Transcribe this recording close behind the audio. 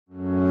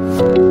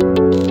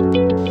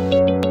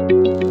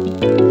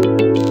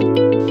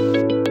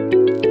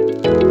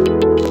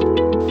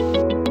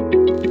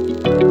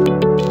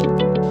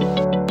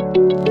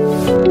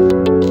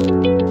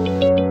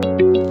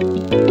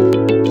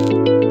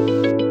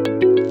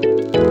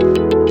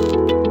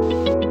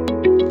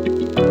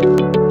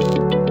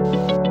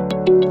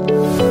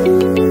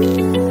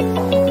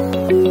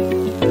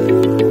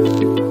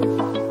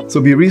So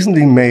we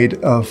recently made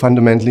a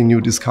fundamentally new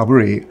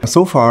discovery.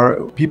 So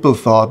far, people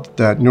thought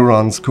that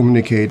neurons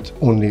communicate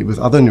only with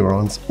other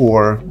neurons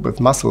or with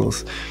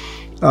muscles.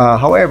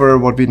 However,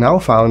 what we now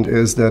found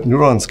is that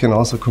neurons can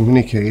also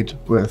communicate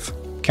with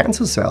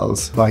cancer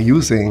cells by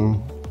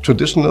using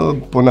traditional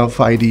bona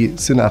fide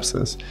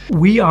synapses.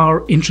 We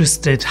are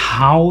interested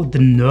how the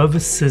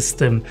nervous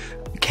system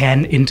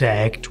can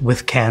interact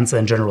with cancer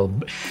in general,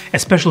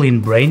 especially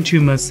in brain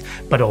tumors,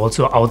 but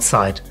also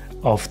outside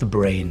of the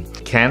brain.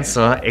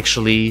 Cancer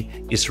actually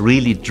is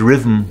really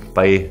driven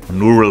by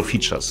neural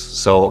features.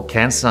 So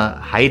cancer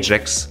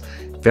hijacks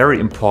very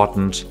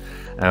important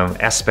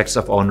aspects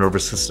of our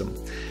nervous system.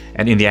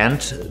 And in the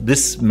end,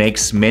 this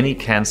makes many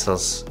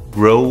cancers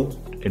grow,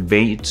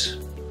 invade,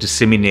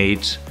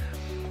 disseminate,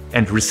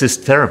 and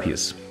resist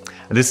therapies.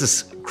 And this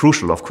is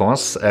crucial, of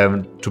course,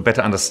 to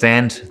better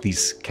understand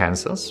these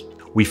cancers.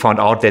 We found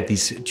out that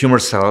these tumor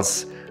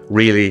cells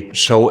really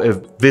show a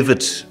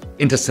vivid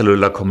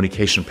intercellular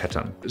communication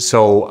pattern.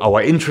 So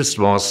our interest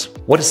was,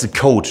 what is the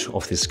code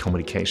of this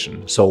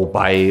communication? So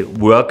by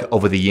work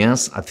over the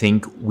years, I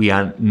think we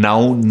are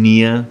now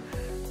near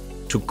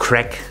to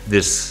crack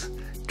this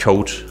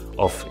code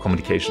of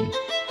communication.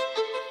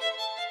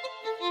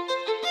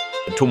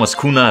 Thomas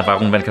Kuner,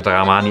 Varun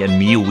Venkataramani and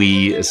me,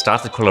 we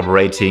started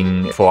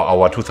collaborating for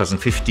our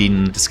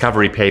 2015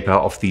 discovery paper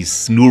of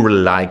these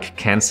neural-like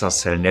cancer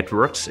cell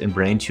networks in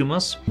brain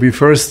tumors. We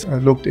first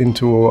looked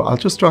into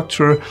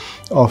ultrastructure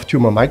of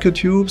tumor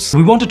microtubes.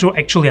 We wanted to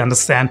actually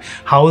understand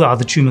how the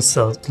other tumor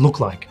cells look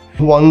like.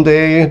 One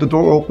day the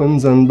door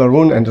opens and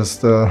Varun enters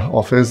the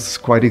office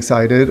quite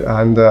excited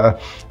and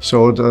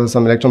showed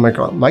some electron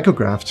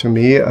micrograph to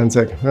me and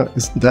said,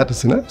 "Isn't that a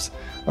synapse?"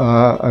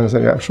 And I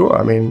said, "Yeah, sure.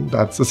 I mean,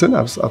 that's a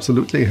synapse,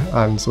 absolutely."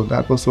 And so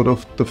that was sort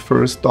of the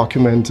first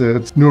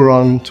documented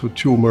neuron to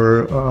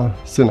tumor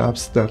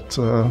synapse that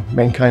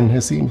mankind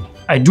has seen.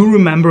 I do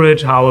remember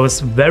it, how I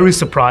was very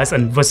surprised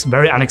and was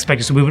very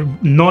unexpected. So we were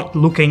not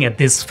looking at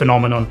this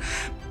phenomenon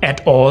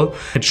at all.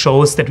 It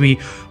shows that we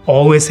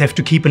always have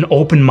to keep an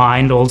open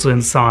mind also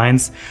in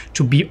science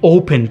to be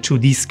open to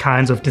these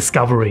kinds of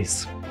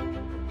discoveries.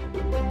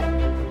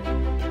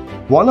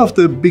 One of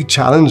the big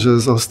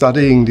challenges of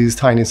studying these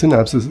tiny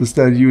synapses is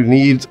that you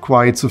need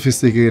quite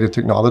sophisticated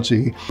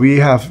technology. We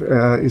have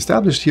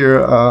established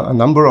here a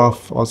number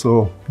of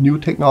also new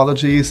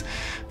technologies.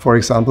 For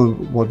example,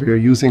 what we are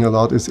using a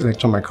lot is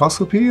electron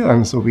microscopy,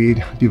 and so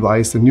we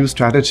devised a new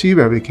strategy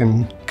where we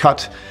can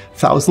cut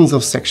thousands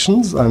of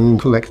sections and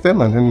collect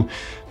them and then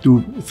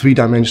do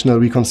three-dimensional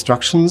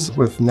reconstructions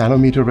with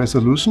nanometer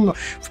resolution.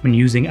 We've been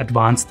using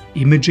advanced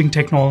imaging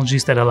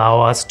technologies that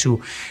allow us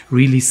to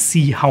really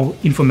see how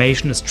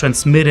information is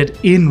transmitted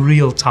in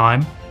real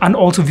time. And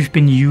also we've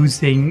been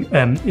using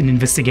an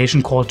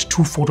investigation called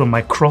two-photon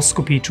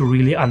microscopy to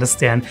really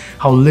understand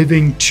how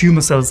living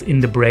tumor cells in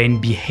the brain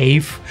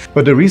behave.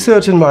 But the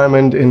research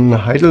environment in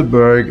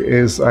Heidelberg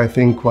is, I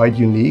think, quite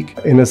unique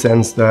in a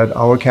sense that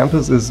our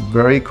campus is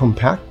very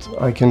compact.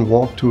 I can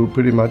walk to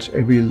pretty much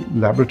every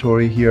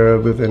laboratory here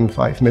within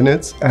 5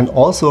 minutes. And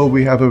also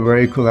we have a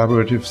very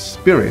collaborative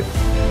spirit.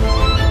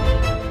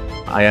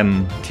 I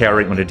am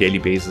caring on a daily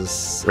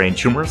basis brain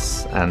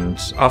tumors, and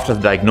after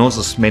the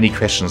diagnosis, many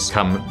questions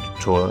come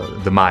to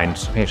the mind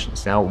of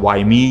patients. Now,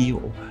 why me?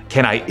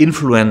 Can I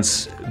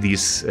influence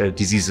these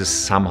diseases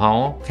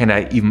somehow? Can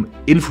I even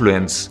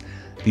influence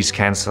these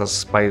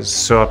cancers by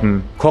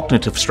certain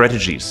cognitive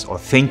strategies or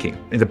thinking?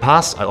 In the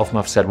past, I often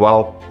have said,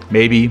 well,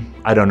 maybe,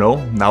 I don't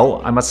know.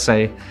 Now, I must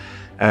say,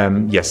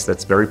 yes,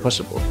 that's very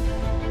possible.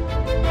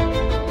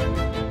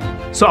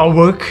 So our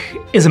work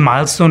is a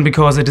milestone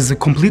because it is a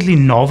completely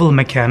novel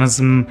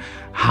mechanism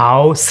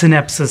how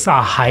synapses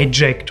are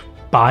hijacked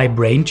by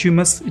brain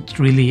tumors. It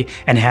really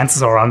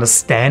enhances our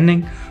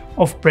understanding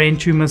of brain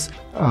tumors.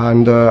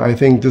 And I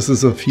think this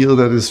is a field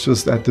that is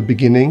just at the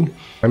beginning.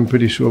 I'm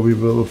pretty sure we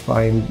will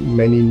find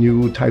many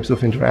new types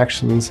of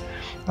interactions,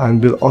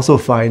 and we'll also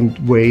find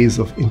ways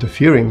of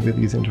interfering with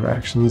these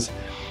interactions.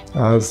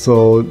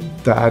 So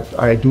that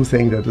I do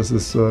think that this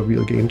is a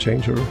real game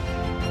changer.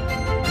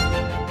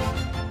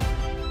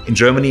 In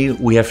Germany,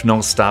 we have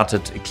now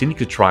started a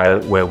clinical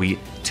trial where we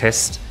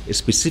test a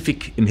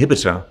specific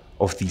inhibitor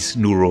of these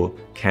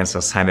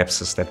neurocancer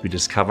synapses that we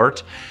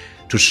discovered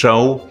to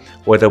show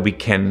whether we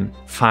can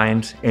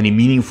find any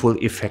meaningful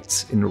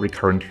effects in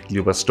recurrent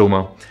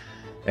glioblastoma.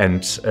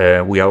 And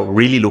we are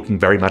really looking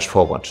very much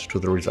forward to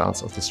the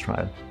results of this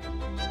trial.